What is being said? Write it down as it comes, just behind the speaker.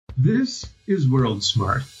This is World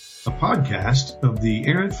Smart, a podcast of the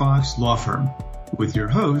Arent Fox Law Firm, with your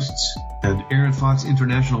hosts and Arent Fox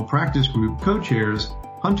International Practice Group co-chairs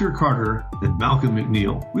Hunter Carter and Malcolm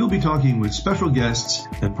McNeil. We'll be talking with special guests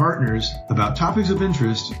and partners about topics of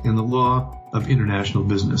interest in the law of international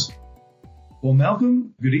business. Well,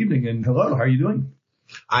 Malcolm, good evening and hello. How are you doing?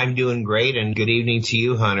 I'm doing great, and good evening to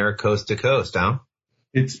you, Hunter, coast to coast, huh?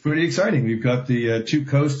 It's pretty exciting. We've got the two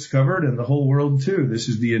coasts covered and the whole world, too. This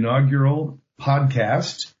is the inaugural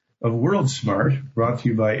podcast of World Smart, brought to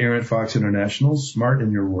you by Arent Fox International, Smart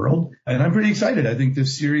in Your World. And I'm pretty excited. I think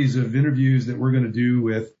this series of interviews that we're going to do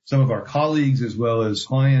with some of our colleagues as well as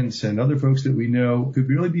clients and other folks that we know could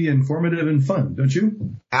really be informative and fun, don't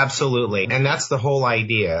you? Absolutely. And that's the whole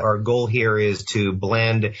idea. Our goal here is to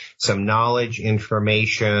blend some knowledge,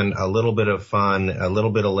 information, a little bit of fun, a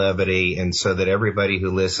little bit of levity, and so that everybody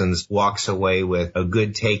who listens walks away with a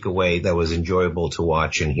good takeaway that was enjoyable to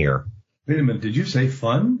watch and hear. Wait a minute. Did you say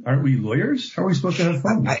fun? Aren't we lawyers? How are we supposed to have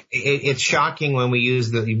fun? It's shocking when we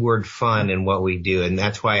use the word fun in what we do, and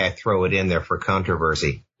that's why I throw it in there for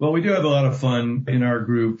controversy. Well, we do have a lot of fun in our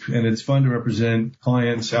group, and it's fun to represent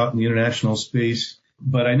clients out in the international space.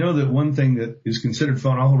 But I know that one thing that is considered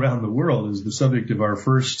fun all around the world is the subject of our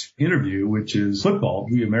first interview, which is football.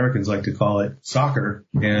 We Americans like to call it soccer.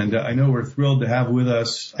 And I know we're thrilled to have with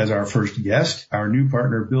us as our first guest, our new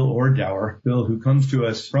partner, Bill Ordauer. Bill, who comes to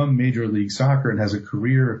us from Major League Soccer and has a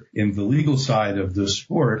career in the legal side of the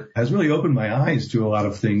sport, has really opened my eyes to a lot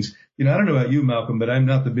of things. You know, I don't know about you, Malcolm, but I'm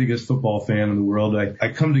not the biggest football fan in the world.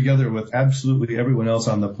 I come together with absolutely everyone else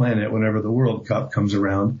on the planet whenever the World Cup comes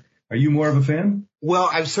around. Are you more of a fan? Well,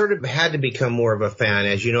 I've sort of had to become more of a fan.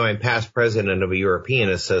 As you know, I'm past president of a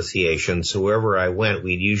European association, so wherever I went,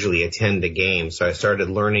 we'd usually attend a game. So I started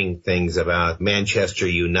learning things about Manchester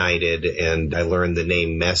United, and I learned the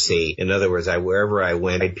name Messi. In other words, wherever I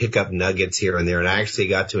went, I'd pick up nuggets here and there, and I actually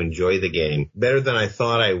got to enjoy the game better than I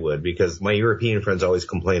thought I would, because my European friends always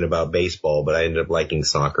complain about baseball, but I ended up liking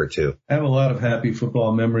soccer too. I have a lot of happy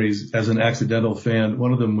football memories as an accidental fan.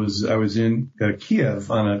 One of them was I was in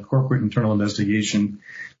Kiev on a corporate internal investigation,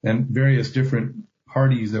 and various different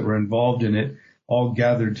parties that were involved in it all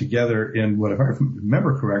gathered together in what, if I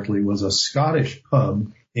remember correctly, was a Scottish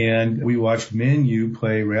pub. And we watched Man U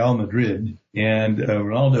play Real Madrid, and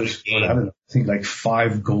Ronaldo scored, I think like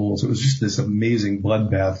 5 goals. It was just this amazing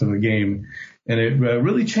bloodbath of a game. And it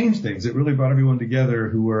really changed things. It really brought everyone together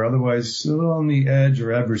who were otherwise a little on the edge or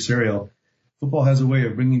adversarial. Football has a way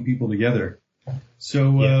of bringing people together.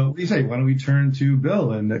 So what do you say? Why don't we turn to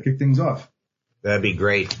Bill and kick things off? That'd be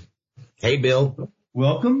great. Hey, Bill.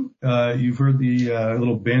 Welcome. You've heard the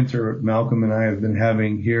little banter Malcolm and I have been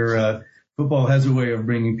having here. Football has a way of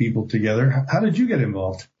bringing people together. How did you get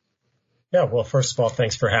involved? Yeah, well, first of all,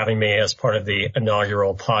 thanks for having me as part of the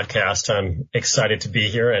inaugural podcast. I'm excited to be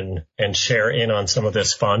here and share in on some of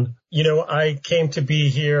this fun. You know, I came to be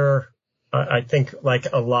here, I think,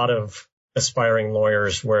 like a lot of aspiring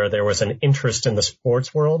lawyers, where there was an interest in the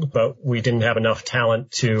sports world, but we didn't have enough talent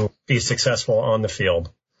to be successful on the field.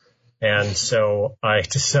 And so I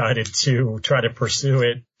decided to try to pursue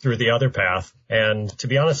it through the other path. And to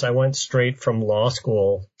be honest, I went straight from law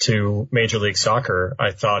school to Major League Soccer.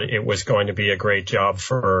 I thought it was going to be a great job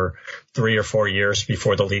for 3 or 4 years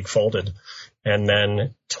before the league folded. And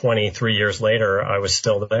then 23 years later, I was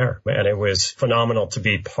still there. And it was phenomenal to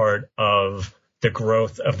be part of the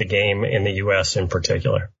growth of the game in the U.S. in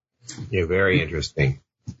particular. Yeah, very interesting.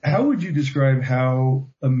 How would you describe how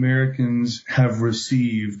Americans have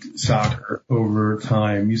received soccer over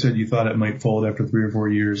time? You said you thought it might fold after 3 or 4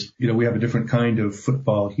 years. You know, we have a different kind of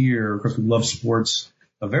football here. Of course, we love sports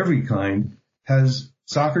of every kind. Has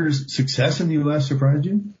soccer's success in the U.S. surprised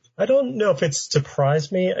you? I don't know if it's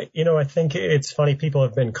surprised me. You know, I think it's funny. People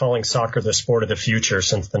have been calling soccer the sport of the future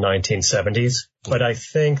since the 1970s. But I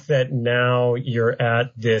think that now you're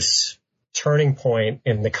at this turning point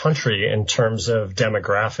in the country in terms of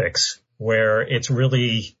demographics where it's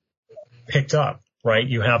really picked up, right?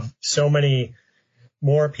 You have so many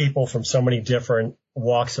more people from so many different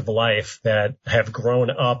walks of life that have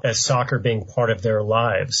grown up as soccer being part of their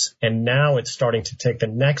lives. And now it's starting to take the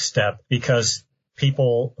next step because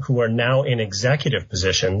people who are now in executive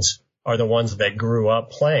positions are the ones that grew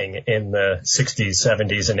up playing in the 60s,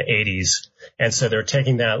 70s, and 80s. And so they're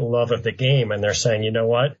taking that love of the game and they're saying, you know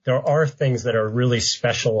what, there are things that are really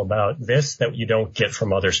special about this that you don't get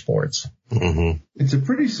from other sports. Mm-hmm. It's a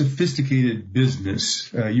pretty sophisticated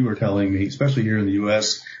business, you were telling me, especially here in the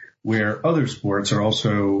U.S. where other sports are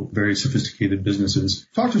also very sophisticated businesses.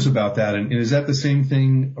 Talk to us about that. And is that the same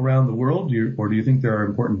thing around the world, or do you think there are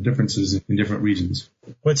important differences in different regions?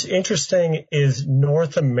 What's interesting is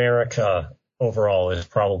North America overall is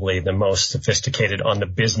probably the most sophisticated on the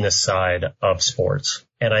business side of sports.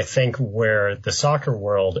 And I think where the soccer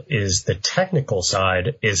world is the technical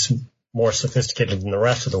side is more sophisticated than the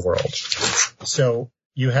rest of the world. So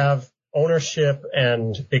you have ownership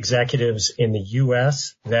and executives in the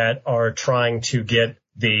U.S. that are trying to get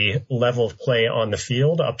the level of play on the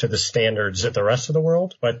field up to the standards of the rest of the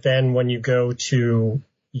world. But then when you go to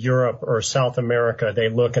Europe or South America, they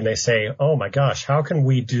look and they say, oh my gosh, how can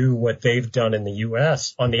we do what they've done in the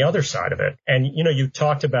U.S. on the other side of it? And, you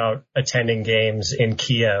talked about attending games in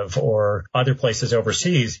Kiev or other places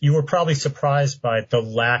overseas. You were probably surprised by the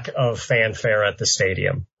lack of fanfare at the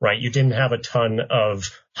stadium, right? You didn't have a ton of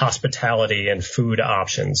hospitality and food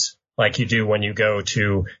options like you do when you go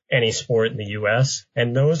to any sport in the U.S.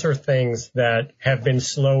 And those are things that have been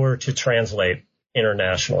slower to translate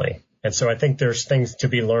internationally. And so I think there's things to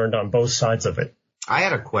be learned on both sides of it. I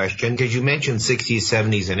had a question because you mentioned 60s,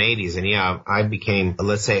 70s, and 80s. And yeah, I became,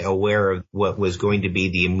 let's say, aware of what was going to be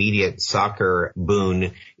the immediate soccer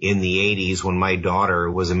boon in the 80s when my daughter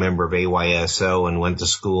was a member of AYSO and went to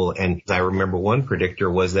school. And I remember one predictor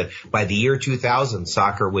was that by the year 2000,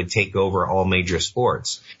 soccer would take over all major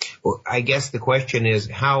sports. Well, I guess the question is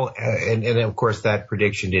how, and of course that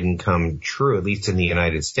prediction didn't come true, at least in the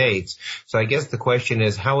United States. So I guess the question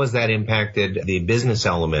is, how has that impacted the business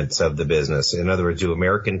elements of the business? In other words, do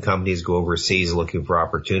American companies go overseas looking for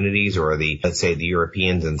opportunities, or are let's say the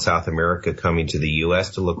Europeans and South America coming to the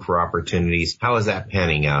U.S. to look for opportunities? How is that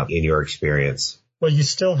panning out in your experience? Well, you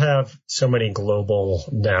still have so many global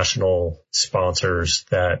national sponsors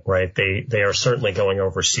that, right, they are certainly going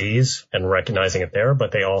overseas and recognizing it there,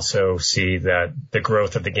 but they also see that the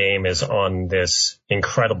growth of the game is on this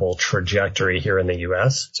incredible trajectory here in the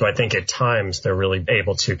U.S. So I think at times they're really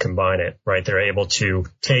able to combine it, right? They're able to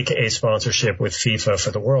take a sponsorship with FIFA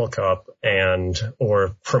for the World Cup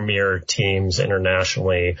or premier teams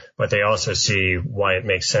internationally, but they also see why it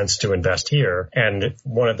makes sense to invest here. And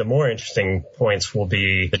one of the more interesting points will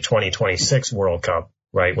be the 2026 World Cup,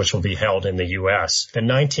 right, which will be held in the U.S. The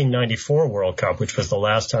 1994 World Cup, which was the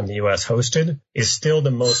last time the U.S. hosted, is still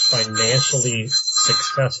the most financially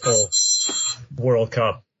successful World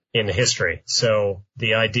Cup in history. So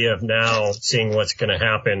the idea of now seeing what's going to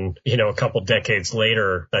happen, a couple decades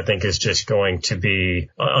later, I think is just going to be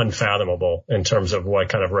unfathomable in terms of what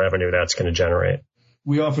kind of revenue that's going to generate.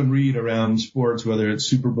 We often read around sports, whether it's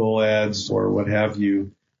Super Bowl ads or what have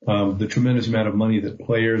you, the tremendous amount of money that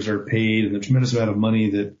players are paid and the tremendous amount of money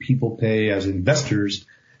that people pay as investors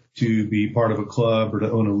to be part of a club or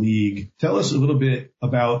to own a league. Tell us a little bit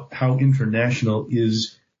about how international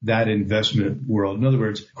is that investment world. In other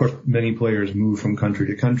words, of course, many players move from country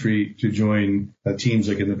to country to join teams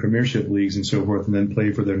like in the Premiership leagues and so forth, and then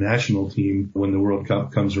play for their national team when the World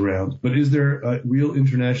Cup comes around. But is there a real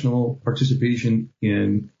international participation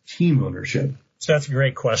in team ownership? So that's a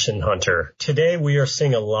great question, Hunter. Today, we are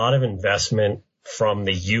seeing a lot of investment from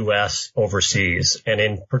the U.S. overseas, and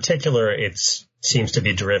in particular, it seems to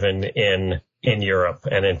be driven in Europe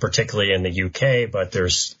and in particularly in the UK, but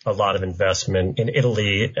there's a lot of investment in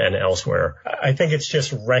Italy and elsewhere. I think it's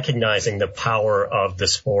just recognizing the power of the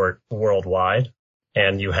sport worldwide.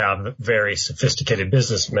 And you have very sophisticated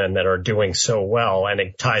businessmen that are doing so well. And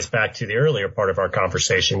it ties back to the earlier part of our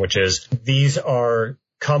conversation, which is these are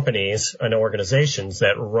companies and organizations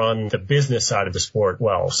that run the business side of the sport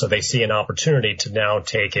well. So they see an opportunity to now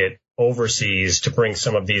take it overseas to bring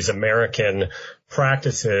some of these American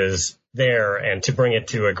practices there and to bring it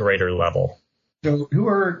to a greater level. So who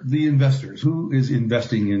are the investors? Who is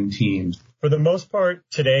investing in teams? For the most part,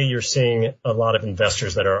 today you're seeing a lot of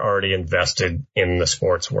investors that are already invested in the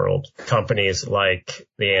sports world. Companies like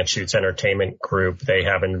the Anschutz Entertainment Group, they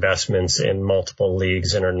have investments in multiple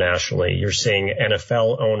leagues internationally. You're seeing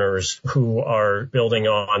NFL owners who are building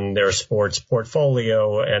on their sports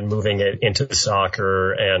portfolio and moving it into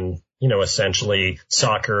soccer, and essentially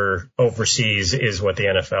soccer overseas is what the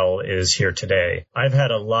NFL is here today. I've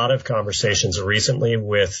had a lot of conversations recently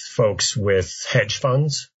with folks with hedge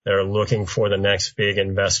funds. They're looking for the next big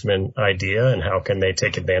investment idea and how can they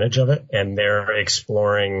take advantage of it. And they're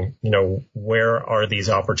exploring, where are these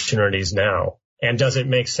opportunities now? And does it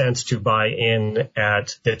make sense to buy in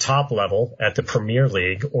at the top level, at the Premier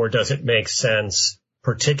League, or does it make sense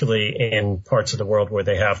particularly in parts of the world where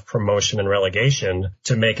they have promotion and relegation,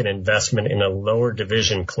 to make an investment in a lower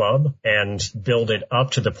division club and build it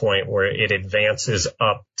up to the point where it advances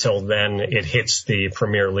up till then it hits the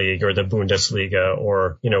Premier League or the Bundesliga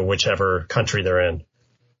or, whichever country they're in.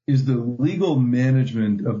 Is the legal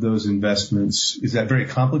management of those investments, is that very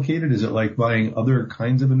complicated? Is it like buying other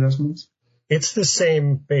kinds of investments? It's the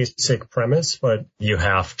same basic premise, but you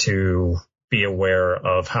have to be aware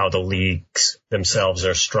of how the leagues themselves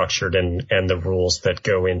are structured and the rules that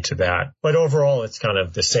go into that. But overall, it's kind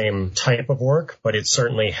of the same type of work, but it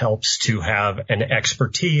certainly helps to have an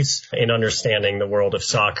expertise in understanding the world of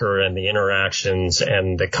soccer and the interactions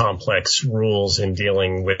and the complex rules in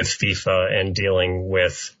dealing with FIFA and dealing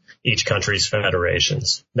with each country's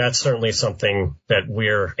federations. That's certainly something that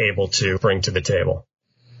we're able to bring to the table.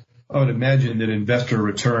 I would imagine that investor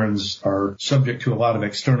returns are subject to a lot of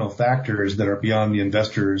external factors that are beyond the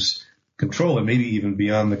investor's control and maybe even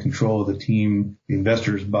beyond the control of the team the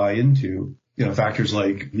investors buy into. Factors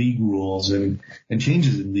like league rules and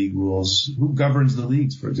changes in league rules. Who governs the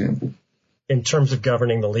leagues, for example? In terms of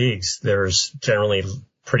governing the leagues, there's generally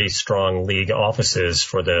pretty strong league offices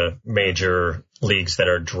for the major leagues that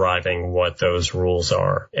are driving what those rules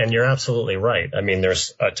are. And you're absolutely right. I mean,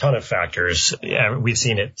 there's a ton of factors. We've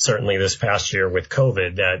seen it certainly this past year with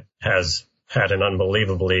COVID that has had an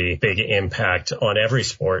unbelievably big impact on every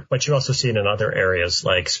sport, but you also see it in other areas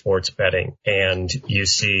like sports betting. And you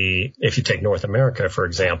see, if you take North America, for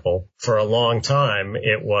example, for a long time,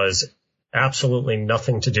 it was absolutely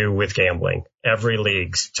nothing to do with gambling. Every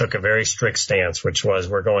league took a very strict stance, which was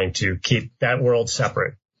we're going to keep that world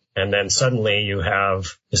separate. And then suddenly you have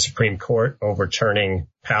the Supreme Court overturning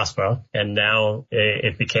PASPA, and now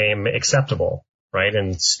it became acceptable, right?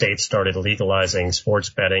 And states started legalizing sports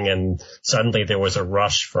betting, and suddenly there was a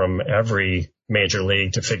rush from every major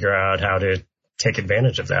league to figure out how to take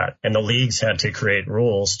advantage of that. And the leagues had to create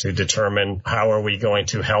rules to determine how are we going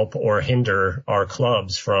to help or hinder our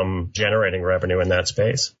clubs from generating revenue in that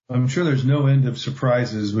space. I'm sure there's no end of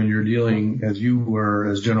surprises when you're dealing, as you were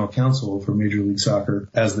as general counsel for Major League Soccer,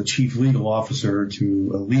 as the chief legal officer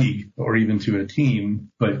to a league or even to a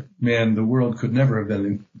team. But man, the world could never have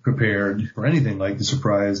been prepared for anything like the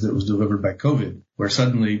surprise that was delivered by COVID, where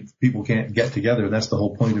suddenly people can't get together. That's the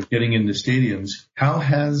whole point of getting into stadiums. How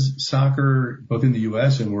has soccer, both in the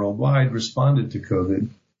U.S. and worldwide, responded to COVID?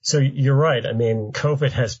 So you're right. I mean,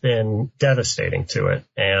 COVID has been devastating to it.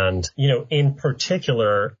 And, in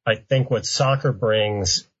particular, I think what soccer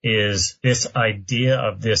brings is this idea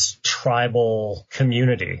of this tribal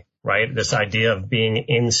community, right? This idea of being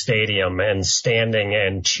in stadium and standing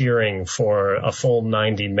and cheering for a full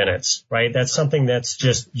 90 minutes, right? That's something that's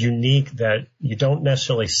just unique that you don't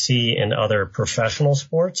necessarily see in other professional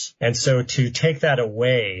sports. And so to take that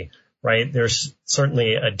away, right, there's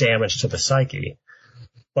certainly a damage to the psyche.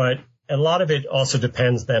 But a lot of it also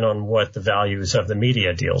depends then on what the values of the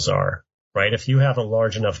media deals are, right? If you have a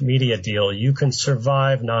large enough media deal, you can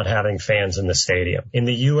survive not having fans in the stadium. In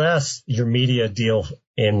the U.S., your media deal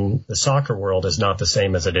in the soccer world is not the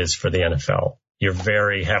same as it is for the NFL. You're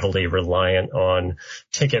very heavily reliant on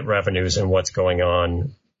ticket revenues and what's going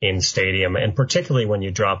on in stadium. And particularly when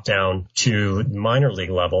you drop down to minor league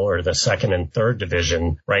level or the second and third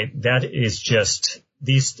division, right? That is just,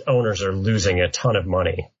 these owners are losing a ton of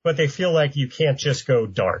money, but they feel like you can't just go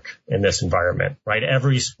dark in this environment, right?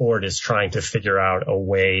 Every sport is trying to figure out a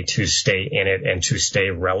way to stay in it and to stay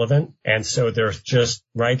relevant. And so they're just,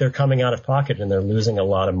 right, they're coming out of pocket and they're losing a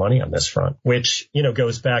lot of money on this front, which,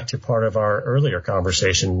 goes back to part of our earlier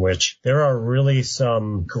conversation, which there are really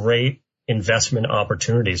some great investment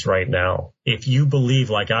opportunities right now. If you believe,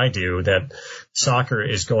 like I do, that soccer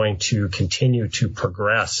is going to continue to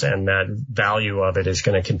progress and that value of it is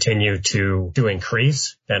going to continue to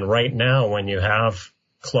increase, then right now when you have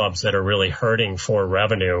clubs that are really hurting for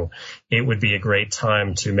revenue, it would be a great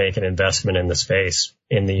time to make an investment in the space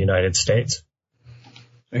in the United States.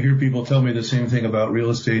 I hear people tell me the same thing about real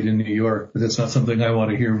estate in New York, but that's not something I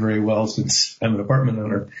want to hear very well since I'm an apartment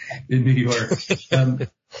owner in New York.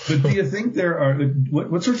 But do you think there are,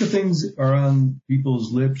 what sorts of things are on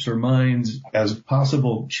people's lips or minds as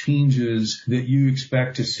possible changes that you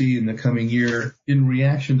expect to see in the coming year in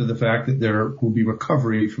reaction to the fact that there will be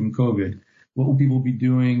recovery from COVID? What will people be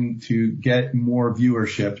doing to get more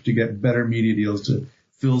viewership, to get better media deals, to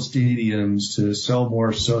fill stadiums, to sell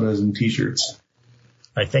more sodas and T-shirts?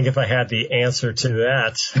 I think if I had the answer to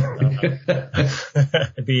that,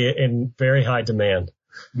 I'd be in very high demand.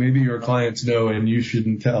 Maybe your clients know and you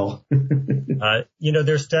shouldn't tell.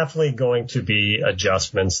 There's definitely going to be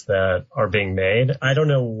adjustments that are being made. I don't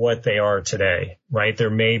know what they are today, right? There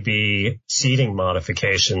may be seating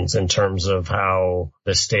modifications in terms of how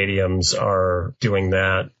the stadiums are doing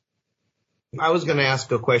that. I was going to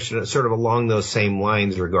ask a question sort of along those same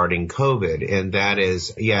lines regarding COVID, and that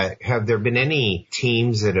is, have there been any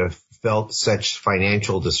teams that have felt such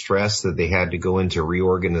financial distress that they had to go into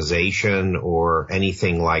reorganization or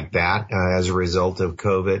anything like that as a result of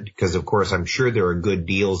COVID? Because, of course, I'm sure there are good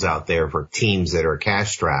deals out there for teams that are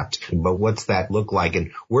cash strapped, but what's that look like?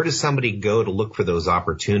 And where does somebody go to look for those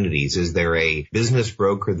opportunities? Is there a business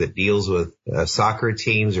broker that deals with soccer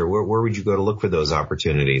teams, or where would you go to look for those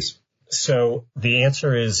opportunities? So the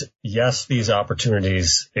answer is yes, these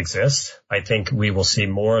opportunities exist. I think we will see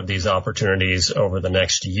more of these opportunities over the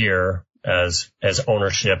next year as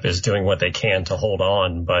ownership is doing what they can to hold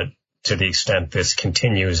on. But to the extent this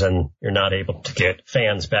continues and you're not able to get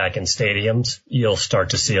fans back in stadiums, you'll start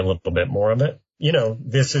to see a little bit more of it.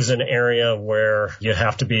 This is an area where you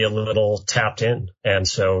have to be a little tapped in. And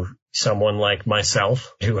so someone like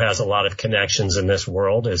myself who has a lot of connections in this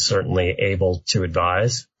world is certainly able to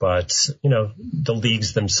advise. But, the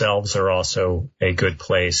leagues themselves are also a good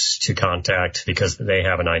place to contact because they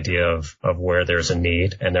have an idea of where there's a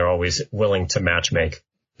need and they're always willing to match make.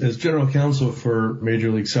 As general counsel for Major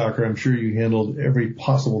League Soccer, I'm sure you handled every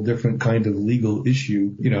possible different kind of legal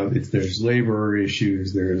issue. There's labor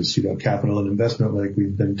issues, there's, capital and investment like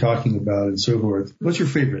we've been talking about and so forth. What's your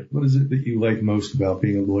favorite? What is it that you like most about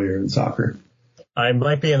being a lawyer in soccer? I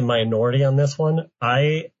might be in the minority on this one.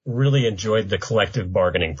 I really enjoyed the collective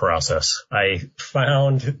bargaining process. I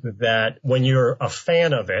found that when you're a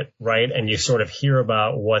fan of it, right, and you sort of hear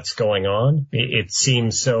about what's going on, it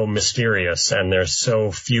seems so mysterious and there's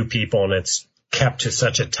so few people and it's kept to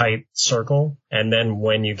such a tight circle. And then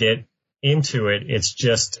when you get into it, it's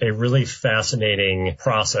just a really fascinating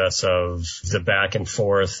process of the back and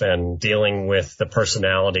forth and dealing with the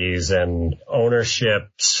personalities and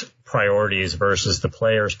ownership's priorities versus the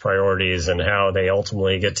players' priorities and how they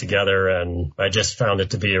ultimately get together. And I just found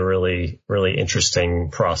it to be a really, really interesting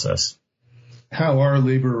process. How are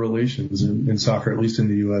labor relations in soccer, at least in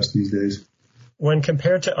the U.S. these days? When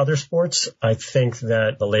compared to other sports, I think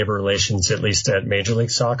that the labor relations, at least at Major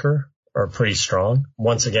League Soccer, are pretty strong.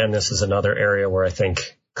 Once again, this is another area where I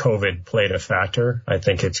think COVID played a factor. I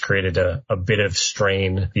think it's created a bit of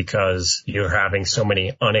strain because you're having so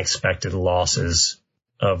many unexpected losses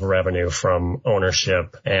of revenue from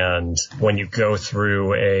ownership. And when you go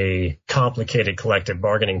through a complicated collective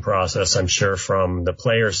bargaining process, I'm sure from the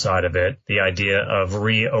players' side of it, the idea of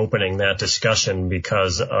reopening that discussion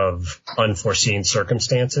because of unforeseen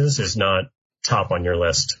circumstances is not top on your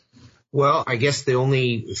list. Well, I guess the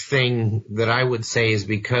only thing that I would say is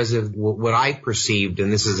because of what I perceived,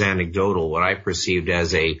 and this is anecdotal, what I perceived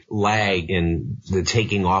as a lag in the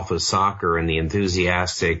taking off of soccer and the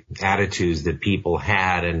enthusiastic attitudes that people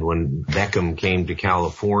had. And when Beckham came to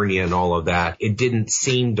California and all of that, it didn't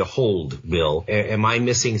seem to hold, Bill. Am I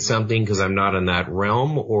missing something because I'm not in that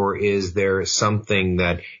realm? Or is there something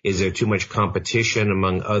is there too much competition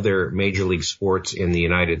among other major league sports in the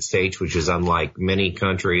United States, which is unlike many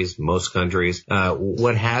countries, most countries?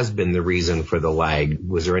 What has been the reason for the lag?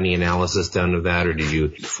 Was there any analysis done of that, or did you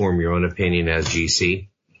form your own opinion as GC?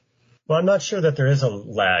 Well, I'm not sure that there is a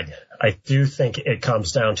lag. I do think it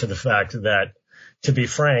comes down to the fact that, to be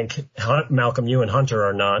frank, Malcolm, you and Hunter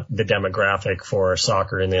are not the demographic for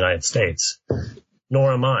soccer in the United States,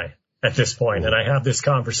 nor am I at this point. And I have this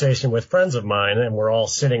conversation with friends of mine, and we're all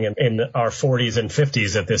sitting in our 40s and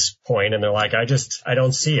 50s at this point, and they're like, I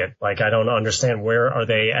don't see it. Like, I don't understand. Where are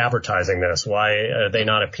they advertising this? Why are they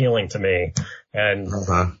not appealing to me? And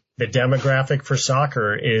the demographic for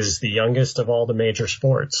soccer is the youngest of all the major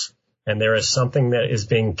sports. And there is something that is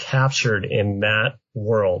being captured in that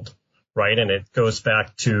world, right? And it goes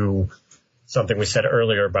back to something we said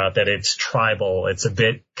earlier about that it's tribal, it's a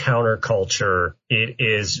bit counterculture. It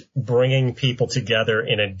is bringing people together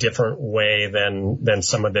in a different way than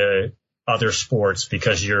some of the other sports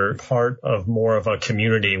because you're part of more of a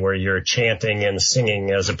community where you're chanting and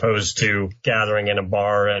singing as opposed to gathering in a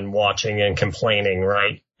bar and watching and complaining,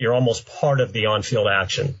 right? You're almost part of the on-field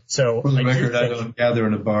action. So for the record, I don't gather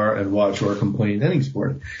in a bar and watch or complain any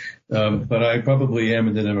sport. But I probably am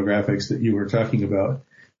in the demographics that you were talking about.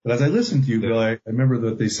 But as I listen to you, Bill, I remember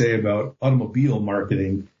what they say about automobile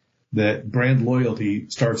marketing, that brand loyalty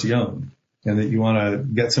starts young and that you want to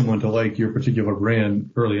get someone to like your particular brand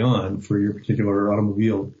early on for your particular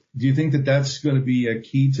automobile. Do you think that that's going to be a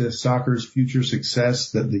key to soccer's future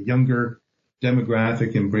success, that the younger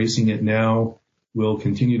demographic embracing it now will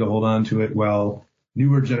continue to hold on to it while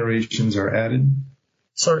newer generations are added?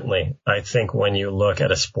 Certainly. I think when you look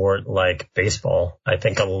at a sport like baseball, I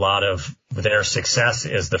think a lot of their success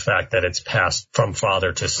is the fact that it's passed from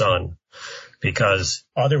father to son, because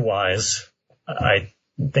otherwise I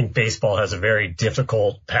think baseball has a very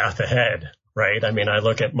difficult path ahead, right? I mean, I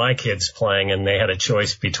look at my kids playing and they had a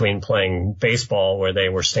choice between playing baseball where they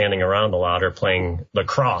were standing around a lot or playing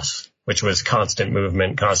lacrosse, which was constant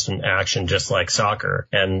movement, constant action, just like soccer.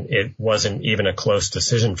 And it wasn't even a close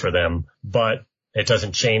decision for them. But it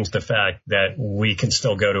doesn't change the fact that we can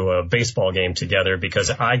still go to a baseball game together,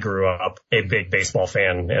 because I grew up a big baseball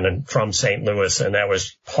fan and from St. Louis, and that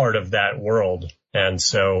was part of that world. And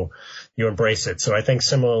so you embrace it. So I think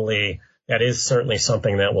similarly, that is certainly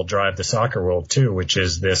something that will drive the soccer world too, which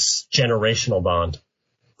is this generational bond.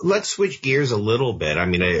 Let's switch gears a little bit. I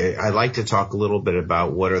mean, I'd like to talk a little bit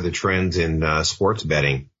about what are the trends in sports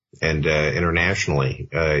betting and internationally.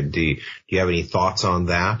 Do you have any thoughts on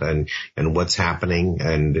that and what's happening?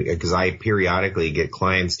 And because I periodically get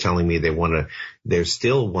clients telling me there's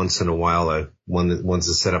still once in a while wants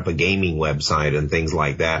to set up a gaming website and things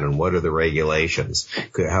like that. And what are the regulations?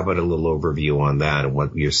 How about a little overview on that and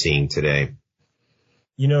what you're seeing today?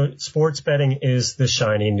 You know, sports betting is the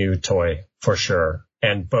shiny new toy for sure.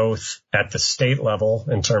 And both at the state level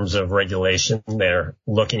in terms of regulation, they're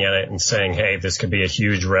looking at it and saying, hey, this could be a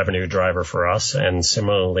huge revenue driver for us. And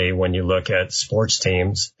similarly, when you look at sports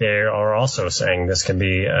teams, they are also saying this can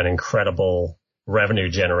be an incredible revenue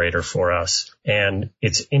generator for us. And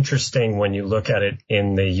it's interesting when you look at it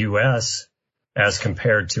in the U.S. as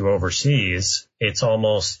compared to overseas, it's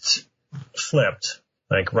almost flipped.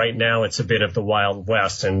 Like right now, it's a bit of the Wild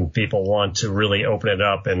West, and people want to really open it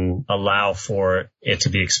up and allow for it to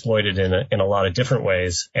be exploited in a lot of different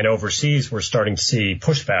ways. And overseas, we're starting to see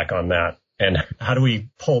pushback on that. And how do we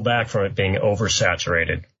pull back from it being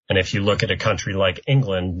oversaturated? And if you look at a country like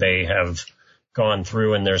England, they have gone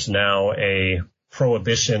through and there's now a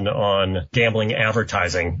prohibition on gambling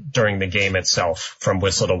advertising during the game itself from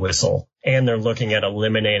whistle to whistle. And they're looking at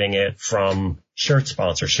eliminating it from shirt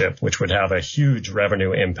sponsorship, which would have a huge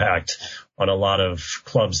revenue impact on a lot of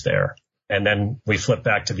clubs there. And then we flip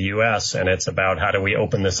back to the U.S. and it's about how do we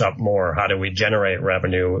open this up more? How do we generate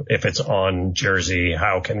revenue if it's on jersey?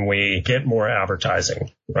 How can we get more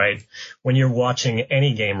advertising, right? When you're watching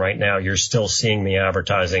any game right now, you're still seeing the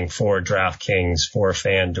advertising for DraftKings, for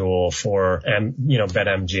FanDuel, for,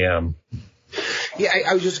 BetMGM. Yeah,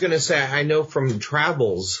 I was just going to say, I know from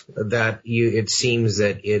travels that it seems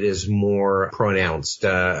that it is more pronounced.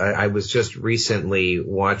 I was just recently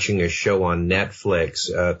watching a show on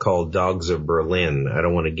Netflix called Dogs of Berlin. I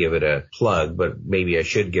don't want to give it a plug, but maybe I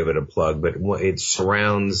should give it a plug. But it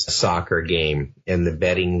surrounds a soccer game and the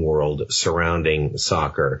betting world surrounding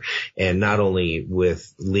soccer, and not only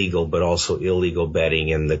with legal but also illegal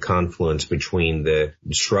betting and the confluence between the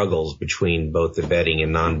struggles between both the betting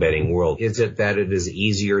and non-betting world. Is it that it is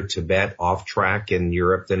easier to bet off track in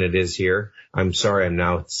Europe than it is here? I'm sorry, I'm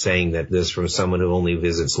now saying that this from someone who only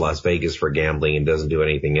visits Las Vegas for gambling and doesn't do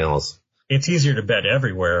anything else. It's easier to bet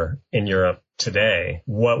everywhere in Europe today.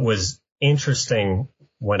 What was interesting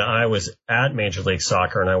when I was at Major League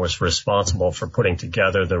Soccer and I was responsible for putting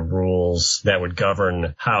together the rules that would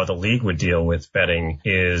govern how the league would deal with betting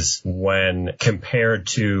is when compared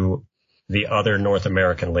to the other North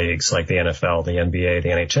American leagues like the NFL, the NBA, the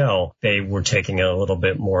NHL, they were taking a little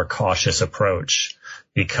bit more cautious approach.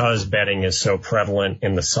 Because betting is so prevalent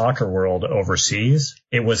in the soccer world overseas,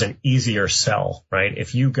 it was an easier sell, right?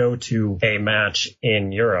 If you go to a match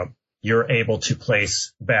in Europe, you're able to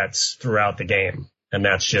place bets throughout the game. And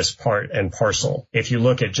that's just part and parcel. If you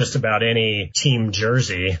look at just about any team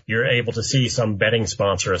jersey, you're able to see some betting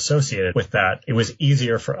sponsor associated with that. It was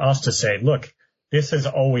easier for us to say, look, this has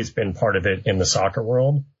always been part of it in the soccer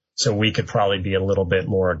world, so we could probably be a little bit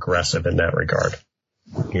more aggressive in that regard.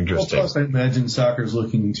 Interesting. Well, plus, I imagine soccer is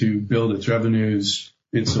looking to build its revenues.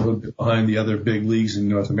 It's a little bit behind the other big leagues in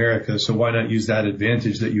North America, so why not use that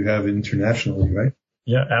advantage that you have internationally, right?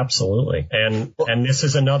 Yeah, absolutely. And this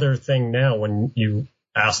is another thing now when you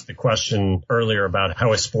asked the question earlier about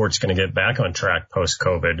how is sports going to get back on track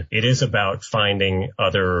post-COVID. It is about finding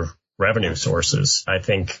other revenue sources. I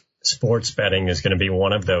think sports betting is going to be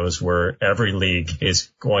one of those where every league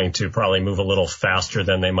is going to probably move a little faster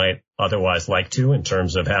than they might otherwise like to in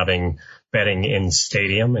terms of having betting in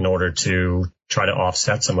stadium in order to try to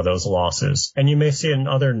offset some of those losses. And you may see it in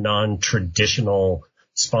other non-traditional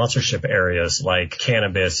sponsorship areas like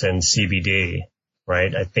cannabis and CBD,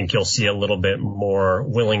 right? I think you'll see a little bit more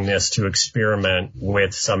willingness to experiment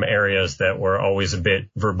with some areas that were always a bit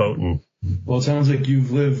verboten Well, it sounds like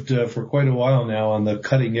you've lived for quite a while now on the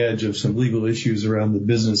cutting edge of some legal issues around the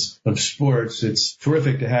business of sports. It's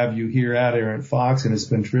terrific to have you here at Aaron Fox, and it's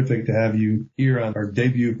been terrific to have you here on our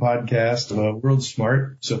debut podcast, World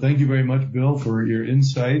Smart. So thank you very much, Bill, for your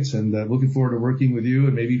insights, and looking forward to working with you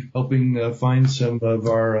and maybe helping find some of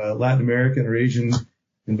our Latin American or Asian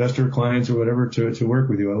investor clients or whatever to work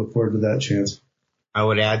with you. I look forward to that chance. I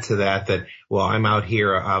would add to that, well, I'm out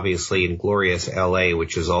here obviously in glorious LA,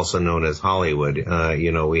 which is also known as Hollywood.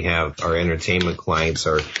 We have our entertainment clients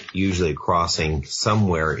are usually crossing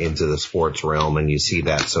somewhere into the sports realm, and you see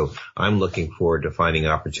that. So I'm looking forward to finding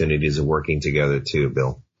opportunities of working together too,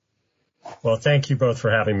 Bill. Well, thank you both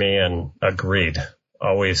for having me, and agreed.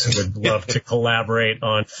 Always would love to collaborate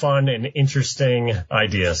on fun and interesting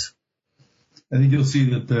ideas. I think you'll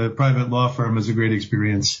see that the private law firm is a great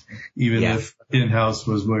experience, even if in-house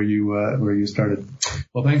was where you started.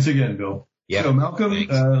 Well, thanks again, Bill. Yeah. So, Malcolm,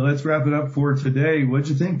 let's wrap it up for today. What'd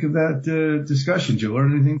you think of that discussion? Did you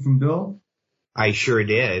learn anything from Bill? I sure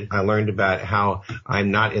did. I learned about how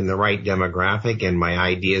I'm not in the right demographic, and my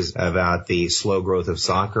ideas about the slow growth of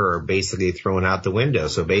soccer are basically thrown out the window.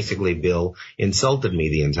 So basically, Bill insulted me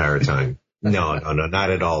the entire time. No, not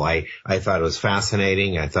at all. I thought it was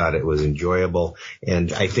fascinating. I thought it was enjoyable.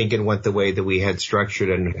 And I think it went the way that we had structured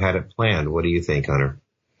and had it planned. What do you think, Hunter?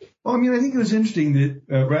 Well, I think it was interesting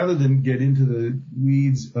that rather than get into the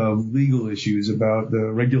weeds of legal issues about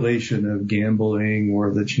the regulation of gambling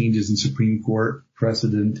or the changes in Supreme Court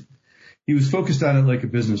precedent, he was focused on it like a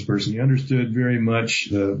business person. He understood very much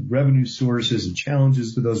the revenue sources and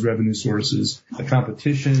challenges to those revenue sources, the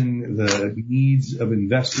competition, the needs of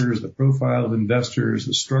investors, the profile of investors,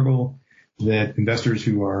 the struggle that investors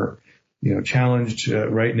who are, challenged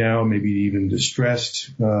right now, maybe even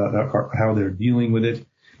distressed, how they're dealing with it.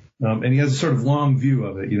 And he has a sort of long view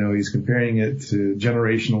of it. He's comparing it to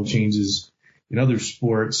generational changes in other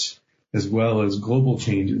sports as well as global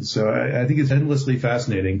changes. So I think it's endlessly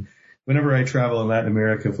fascinating. Whenever I travel in Latin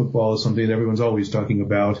America, football is something that everyone's always talking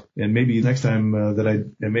about. And maybe next time that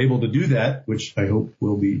I am able to do that, which I hope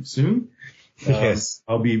will be soon, yes,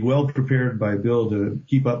 I'll be well prepared by Bill to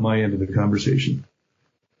keep up my end of the conversation.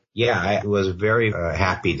 Yeah, I was very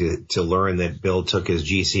happy to learn that Bill took his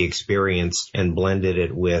GC experience and blended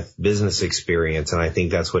it with business experience. And I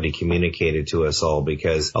think that's what he communicated to us all,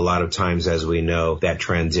 because a lot of times, as we know, that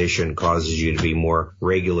transition causes you to be more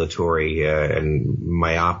regulatory and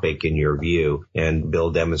myopic in your view. And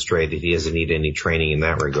Bill demonstrated he doesn't need any training in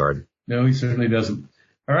that regard. No, he certainly doesn't.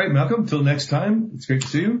 All right, Malcolm, till next time. It's great to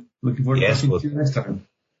see you. Looking forward to talking to you next time.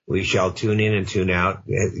 We shall tune in and tune out.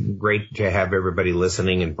 Great to have everybody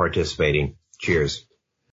listening and participating. Cheers.